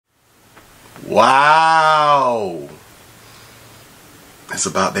Wow. It's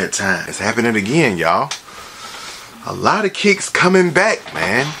about that time. It's happening again, y'all. A lot of kicks coming back,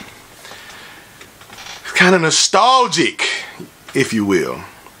 man. It's kind of nostalgic, if you will.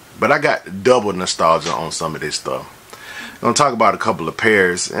 But I got double nostalgia on some of this stuff. I'm going to talk about a couple of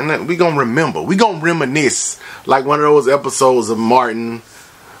pairs, and then we're going to remember. We're going to reminisce, like one of those episodes of Martin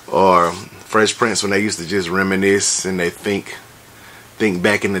or Fresh Prince when they used to just reminisce and they think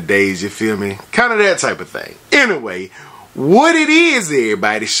back in the days, you feel me? Kind of that type of thing. Anyway, what it is,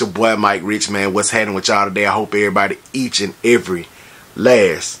 everybody, it's your boy Mike Rich, man. What's happening with y'all today? I hope everybody, each and every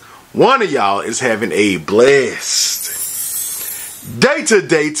last one of y'all is having a blessed day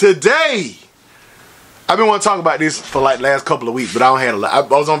today. I've been wanting to talk about this for like the last couple of weeks, but I don't have a lot. I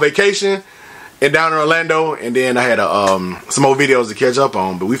was on vacation and down in Orlando, and then I had some more videos to catch up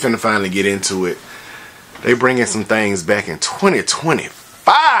on, but we finna finally get into it. They bringing some things back in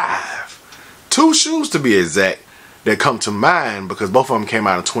 2025. 2 shoes to be exact that come to mind because both of them came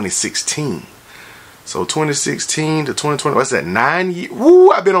out in 2016. So 2016 to 2020, what's that, 9 years?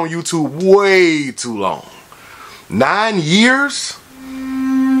 Woo, I've been on YouTube way too long. 9 years?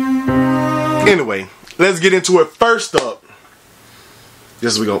 Anyway, let's get into it. First up, we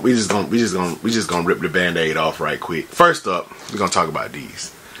just gonna rip the band-aid off right quick. First up, we're gonna talk about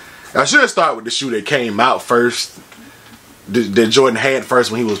these. I should start with the shoe that came out first, that Jordan had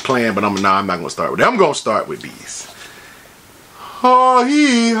first when he was playing, but I'm not gonna start with that. I'm gonna start with these. Ha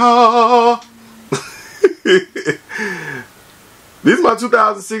hee ha. This is my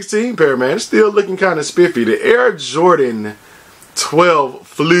 2016 pair, man. It's still looking kind of spiffy. The Air Jordan 12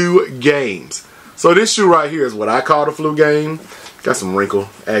 Flu Games. So this shoe right here is what I call the Flu Game. Got some wrinkle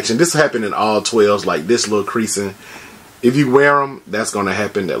action. This happened in all 12s, like this little creasing. If you wear them, that's gonna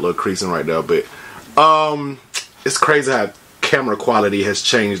happen. That little creasing right there. But it's crazy how camera quality has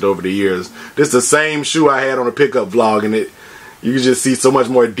changed over the years. This is the same shoe I had on a pickup vlog, and you can just see so much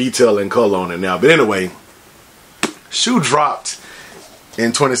more detail and color on it now. But anyway, shoe dropped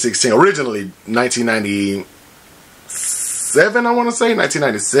in 2016. Originally 1997, I want to say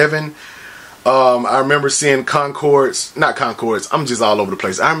 1997. I remember seeing Concords, not Concords. I'm just all over the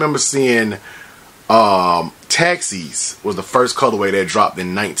place. I remember seeing Taxis was the first colorway that dropped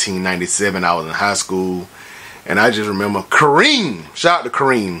in 1997. I was in high school, and I just remember Kareem. Shout out to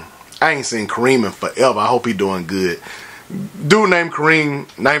Kareem. I ain't seen Kareem in forever. I hope he doing good. Dude named Kareem,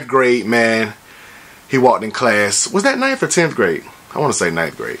 9th grade, man. He walked in class. Was that 9th or 10th grade? I want to say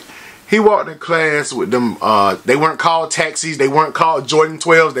 9th grade. He walked in class with them. They weren't called Taxis. They weren't called Jordan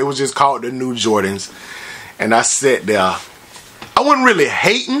 12s. They was just called the new Jordans. And I sat there. I wasn't really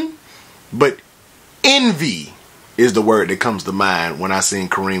hating, but envy is the word that comes to mind when I seen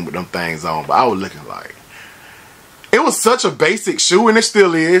Kareem with them things on. But I was looking like, it was such a basic shoe, and it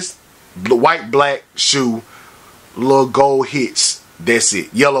still is. White, black shoe, little gold hits. That's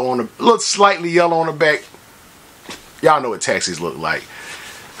it. Yellow on the, little slightly yellow on the back. Y'all know what Taxis look like.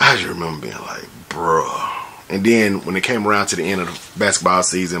 I just remember being like, bruh. And then when it came around to the end of the basketball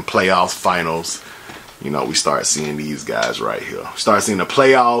season, playoffs, finals, you know, we started seeing these guys right here. Started seeing the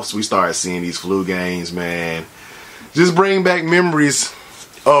playoffs. We started seeing these Flu Games, man. Just bring back memories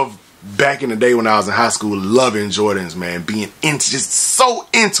of back in the day when I was in high school, loving Jordans, man. Being just so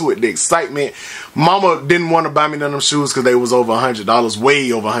into it, the excitement. Mama didn't want to buy me none of them shoes because they was over $100,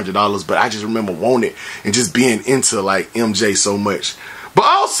 way over $100. But I just remember wanting it and just being into like MJ so much. But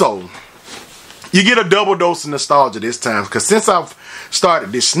also, you get a double dose of nostalgia this time because since I've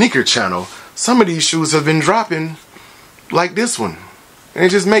started this sneaker channel, some of these shoes have been dropping like this one. And it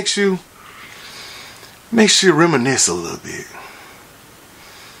just makes you reminisce a little bit.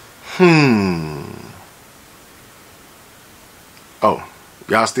 Oh,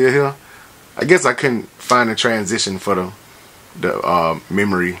 y'all still here? I guess I couldn't find a transition for the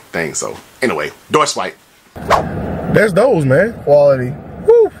memory thing. So anyway, door swipe. That's those, man. Quality.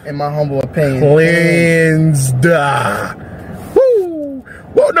 Woo. In my humble opinion. Cleansed. Woo.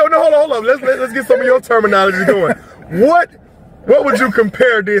 Whoa, no, hold on. Let's get some of your terminology going. What would you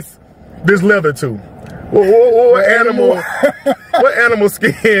compare this leather to? What animal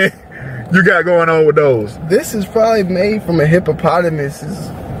skin you got going on with those? This is probably made from a hippopotamus's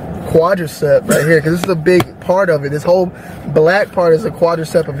quadricep right here, because this is a big part of it. This whole black part is a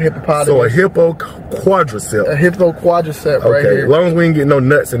quadricep of hippopotamus. So a hippo quadricep. A hippo quadricep right here. As long as we ain't get no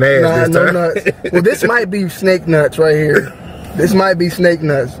nuts and ass this time. No nuts. Well, this might be snake nuts right here. This might be snake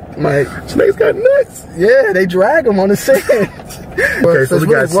nuts, Mike. Snakes got nuts? Yeah, they drag them on the sand. Okay, so we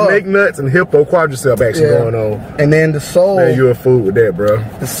got snake nuts and hippo quadricep action going on. And then the sole. Man, you're a fool with that, bro.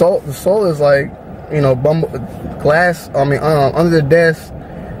 The sole is like, you know, glass. I mean, under the desk,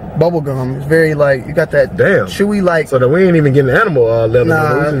 bubble gum. It's very like you got that chewy like. So that we ain't even getting animal leather.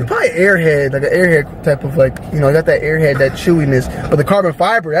 Nah, it's probably airhead, like an airhead type of like you got that airhead, that chewiness. But the carbon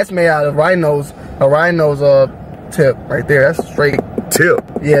fiber that's made out of a rhino's tip right there. That's straight tip.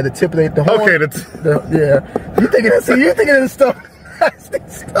 Yeah, the tip of the horn. Okay, yeah. You thinking of this stuff?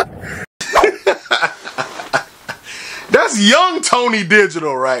 That's young Tony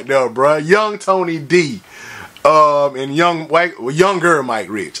Digital right there, bro. Young Tony D. And younger Mike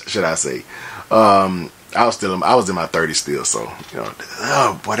Rich, should I say. I was in my 30s still, so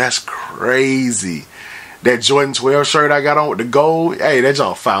oh boy, that's crazy. That Jordan 12 shirt I got on with the gold, hey, that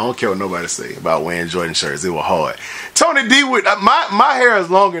junk fine. I don't care what nobody say about wearing Jordan shirts. It was hard. Tony D with my hair is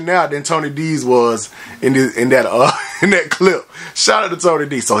longer now than Tony D's was in that clip. Shout out to Tony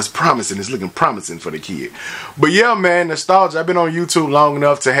D. So it's promising. It's looking promising for the kid. But yeah, man, nostalgia. I've been on YouTube long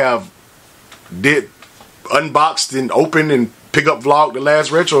enough to have unboxed and opened and pick up vlog the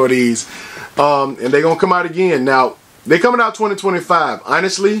last retro of these. And they're gonna come out again. Now they coming out 2025.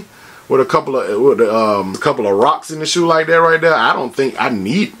 Honestly. With a couple of rocks in the shoe like that right there, I don't think I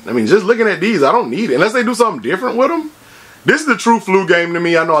need. I mean, just looking at these, I don't need it unless they do something different with them. This is the true flu game to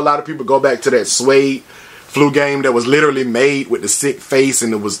me. I know a lot of people go back to that suede flu game that was literally made with the sick face,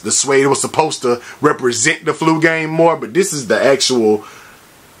 and it was the suede. It was supposed to represent the flu game more, but this is the actual,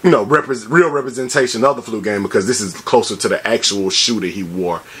 real representation of the flu game because this is closer to the actual shoe that he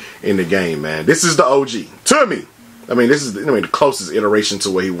wore in the game, man. This is the OG to me. I mean, this is the closest iteration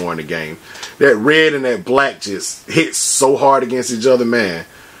to what he wore in the game. That red and that black just hits so hard against each other, man.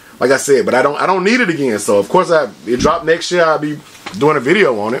 Like I said, but I don't need it again. So of course, it dropped next year. I'll be doing a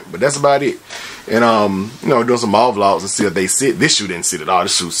video on it, but that's about it. And doing some mall vlogs and see if they sit. This shoe didn't sit at all.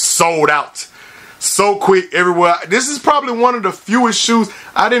 This shoe sold out so quick everywhere. This is probably one of the fewest shoes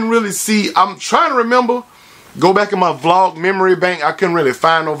I didn't really see. I'm trying to remember. Go back in my vlog memory bank. I couldn't really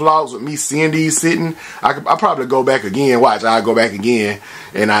find no vlogs with me seeing these sitting. I'll probably go back again. Watch, I'll go back again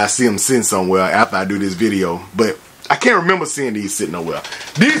and I see them sitting somewhere after I do this video. But I can't remember seeing these sitting nowhere.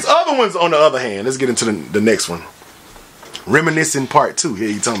 These other ones, on the other hand, let's get into the next one. Reminiscing part 2. Here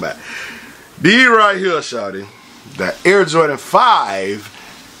you talking about. These right here, shawty. The Air Jordan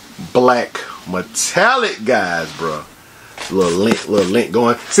 5 black metallic guys, bro. Little link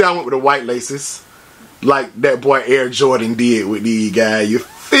going. See, I went with the white laces. Like that boy Air Jordan did with these guys. You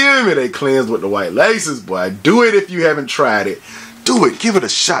feel me? They cleansed with the white laces, boy. Do it if you haven't tried it. Do it. Give it a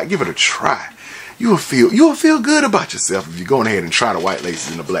shot. Give it a try. You will feel good about yourself if you're going ahead and try the white laces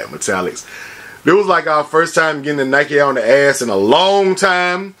and the black metallics. It was like our first time getting the Nike on the ass in a long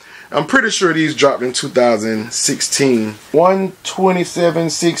time. I'm pretty sure these dropped in 2016.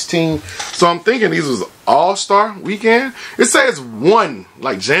 1/27/16. So I'm thinking these was All-Star weekend. It says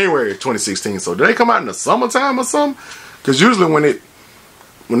like January 2016. So did they come out in the summertime or something? Because usually when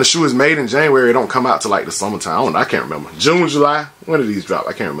the shoe is made in January, it don't come out till like the summertime. I can't remember. June, July. When did these drop?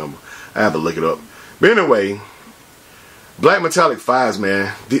 I can't remember. I have to look it up. But anyway, black metallic 5s,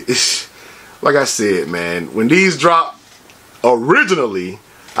 man. Like I said, man, when these dropped originally,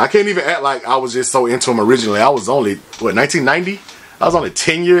 I can't even act like I was just so into them originally. I was only, 1990? I was only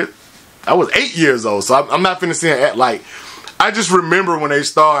 10 years. I was 8 years old, so I'm not finna sit and act like. I just remember when they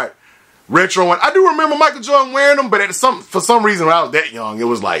start retroing. I do remember Michael Jordan wearing them, but for some reason when I was that young, it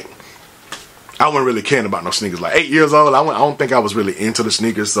was like, I wasn't really caring about no sneakers. Like 8 years old, I don't think I was really into the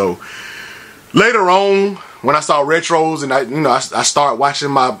sneakers. So later on, when I saw retros and I started watching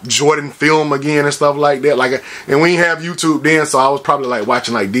my Jordan film again and stuff like that. And we didn't have YouTube then, so I was probably like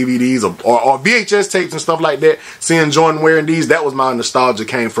watching like DVDs or VHS tapes and stuff like that. Seeing Jordan wearing these, that was my nostalgia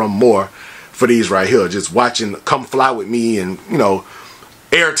came from more for these right here. Just watching Come Fly With Me and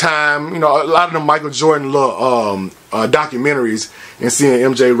Airtime, a lot of them Michael Jordan little documentaries, and seeing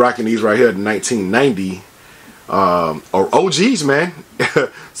MJ rocking these right here in 1990. Or OGs, man.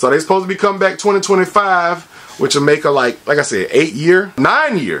 So they supposed to be coming back 2025, which will make her like I said,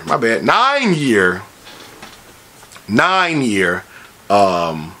 9 year. My bad, 9 year. And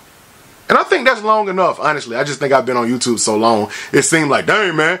I think that's long enough, honestly. I just think I've been on YouTube so long, it seemed like,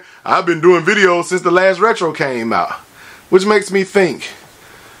 dang, man, I've been doing videos since the last retro came out, which makes me think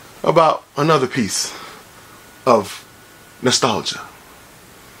about another piece of nostalgia.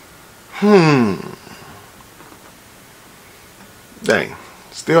 Dang.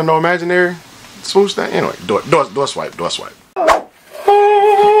 Still no imaginary swoosh thing? Anyway, door swipe. Hold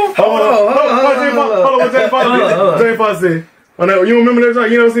on, what Jay Fox said? You remember that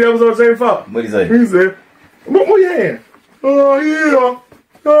song? You never see the episode of Jay Fox? What'd he say? He said, move your hand. Oh, yeah.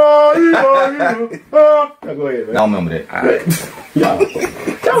 Now go ahead, man. I don't remember that.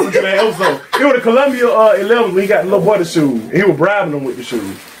 That was a good episode. It was the Columbia 11 when he got the little boy the shoes. He was bribing them with the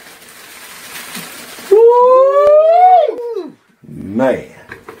shoes. man.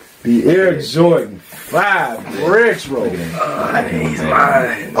 The Air Jordan 5 Retro.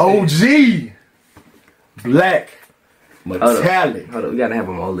 OG. Black. Metallic. Hold up. We gotta have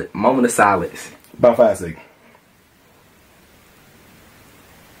a moment of silence. About 5 seconds.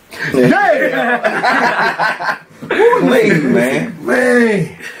 Damn!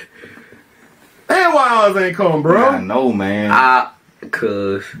 Man. And why ours ain't come, bro? I know, man.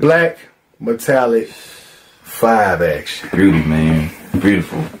 Cause Black Metallic 5 action. Beauty, man.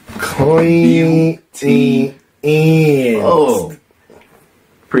 Beautiful. Clean in. Oh.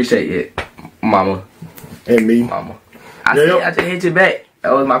 Appreciate it, mama. And me. Mama. I just hit you back.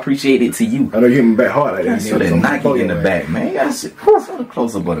 That was my appreciate it to you. I know you hit me back hard like that. So that Nike in the back, man. You gotta see a close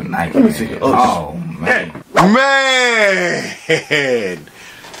up of the Nike. Let me see. Oh, man. Man.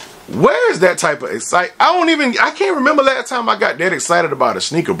 Where's that type of excitement? I can't remember last time I got that excited about a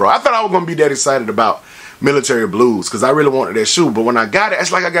sneaker, bro. I thought I was going to be that excited about Military Blues because I really wanted that shoe. But when I got it,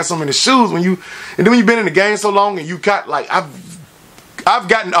 it's like I got so many shoes. And then when you've been in the game so long and you got like, I've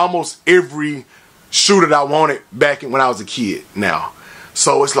gotten almost every shoe that I wanted back when I was a kid now.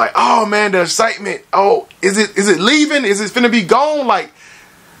 So it's like, oh man, the excitement. Oh, is it leaving? Is it finna be gone? Like,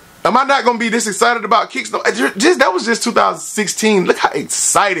 am I not gonna be this excited about kicks? No, that was just 2016. Look how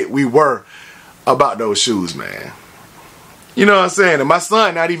excited we were about those shoes, man. You know what I'm saying? And my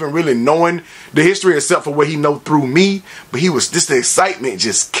son not even really knowing the history except for what he know through me, but he was just the excitement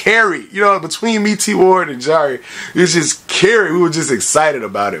just carried. You know, between me, T Ward and Jari, it's just carried. We were just excited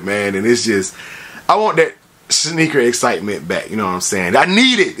about it, man. And it's just, I want that sneaker excitement back. You know what I'm saying? I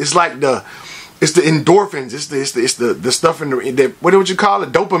need it. It's like it's the endorphins. It's the stuff in the what would you call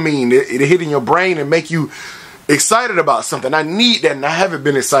it? Dopamine. It hit in your brain and make you excited about something. I need that, and I haven't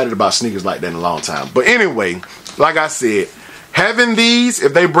been excited about sneakers like that in a long time. But anyway, like I said, having these,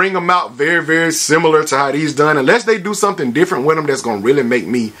 if they bring them out very, very similar to how these done, unless they do something different with them that's gonna really make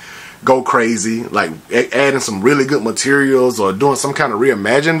me go crazy, like adding some really good materials or doing some kind of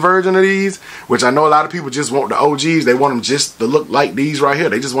reimagined version of these, which I know a lot of people just want the OGs. They want them just to look like these right here.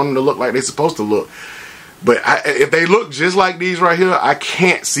 They just want them to look like they're supposed to look. But if they look just like these right here, I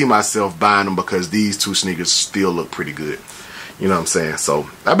can't see myself buying them because these two sneakers still look pretty good. You know what I'm saying? So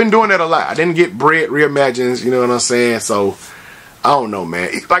I've been doing that a lot. I didn't get Bread Reimagines, you know what I'm saying? So I don't know,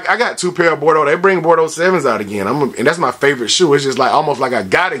 man. Like, I got 2 pair of Bordeaux. They bring Bordeaux 7s out again. And that's my favorite shoe. It's just like almost like I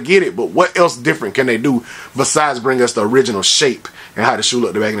gotta get it, but what else different can they do besides bring us the original shape and how the shoe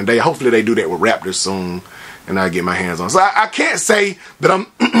looked back in the day? Hopefully they do that with Raptors soon and I get my hands on. So I can't say that I'm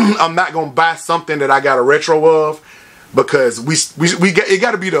not gonna buy something that I got a retro of, because it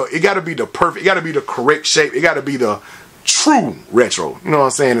gotta be the perfect, it gotta be the correct shape, it gotta be the true retro. You know what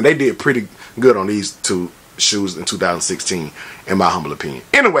I'm saying? And they did pretty good on these 2 shoes in 2016, in my humble opinion.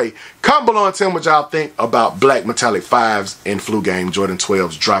 Anyway, comment below and tell me what y'all think about Black Metallic 5s and Flu Game Jordan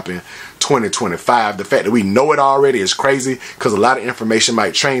 12s dropping 2025. The fact that we know it already is crazy, because a lot of information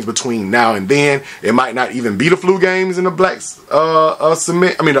might change between now and then. It might not even be the Flu Games and the Blacks the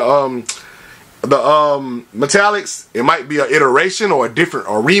Metallics. It might be an iteration or a different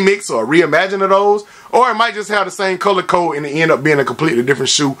or remix or a reimagine of those, or it might just have the same color code and it end up being a completely different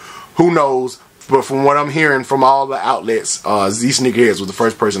shoe. Who knows? But from what I'm hearing from all the outlets, Z Sneakerheads was the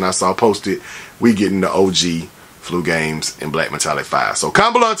first person I saw posted. We getting the OG Flu Games and Black Metallic 5. So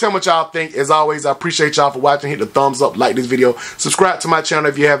comment below and tell me what y'all think. As always, I appreciate y'all for watching. Hit the thumbs up, like this video, subscribe to my channel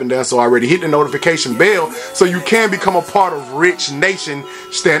if you haven't done so already. Hit the notification bell so you can become a part of Rich Nation.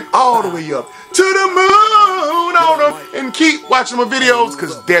 Stand all the way up to the moon on them and keep watching my videos,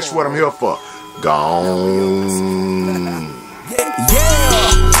 because that's what I'm here for. Gone.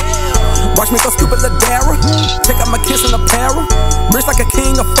 Watch me go stupid Ladera. Check out my kiss in apparel. Rich like a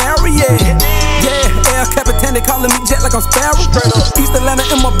king of fairy, yeah. Yeah, El Capitan, they calling me Jet like I'm Sparrow. East Atlanta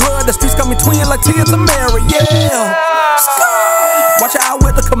in my blood, the streets got me twin like Tia Tamara, yeah. Watch out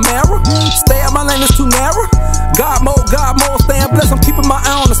with the Camaro. Stay out my lane, it's too narrow. God mode, staying blessed, I'm keeping my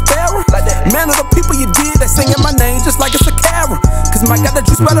eye on the sparrow. Man of the people you did, they singing my name just like it's a carol. Cause Mike got the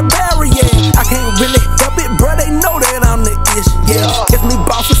juice by the berry, yeah. I can't really help it, bro, they know that I'm the ish, yeah. Catch me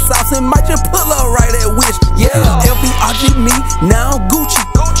bossing sauce and might just pull up right at Wish, yeah. LVRG me, now I'm Gucci,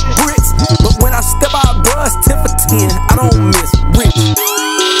 bricks. But when I step out, bro, it's 10 for 10, I don't miss. Rich.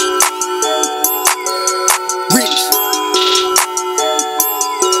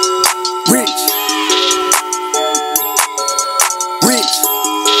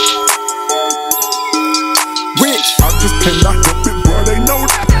 Cannot help it, bro, they know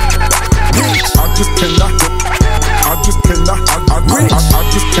that. I just cannot help it. I just cannot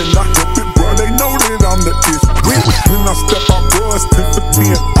help it, bro, they know that I'm the ish. When I step out, bro, it's 10 for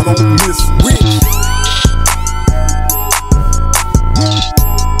 10, I don't miss.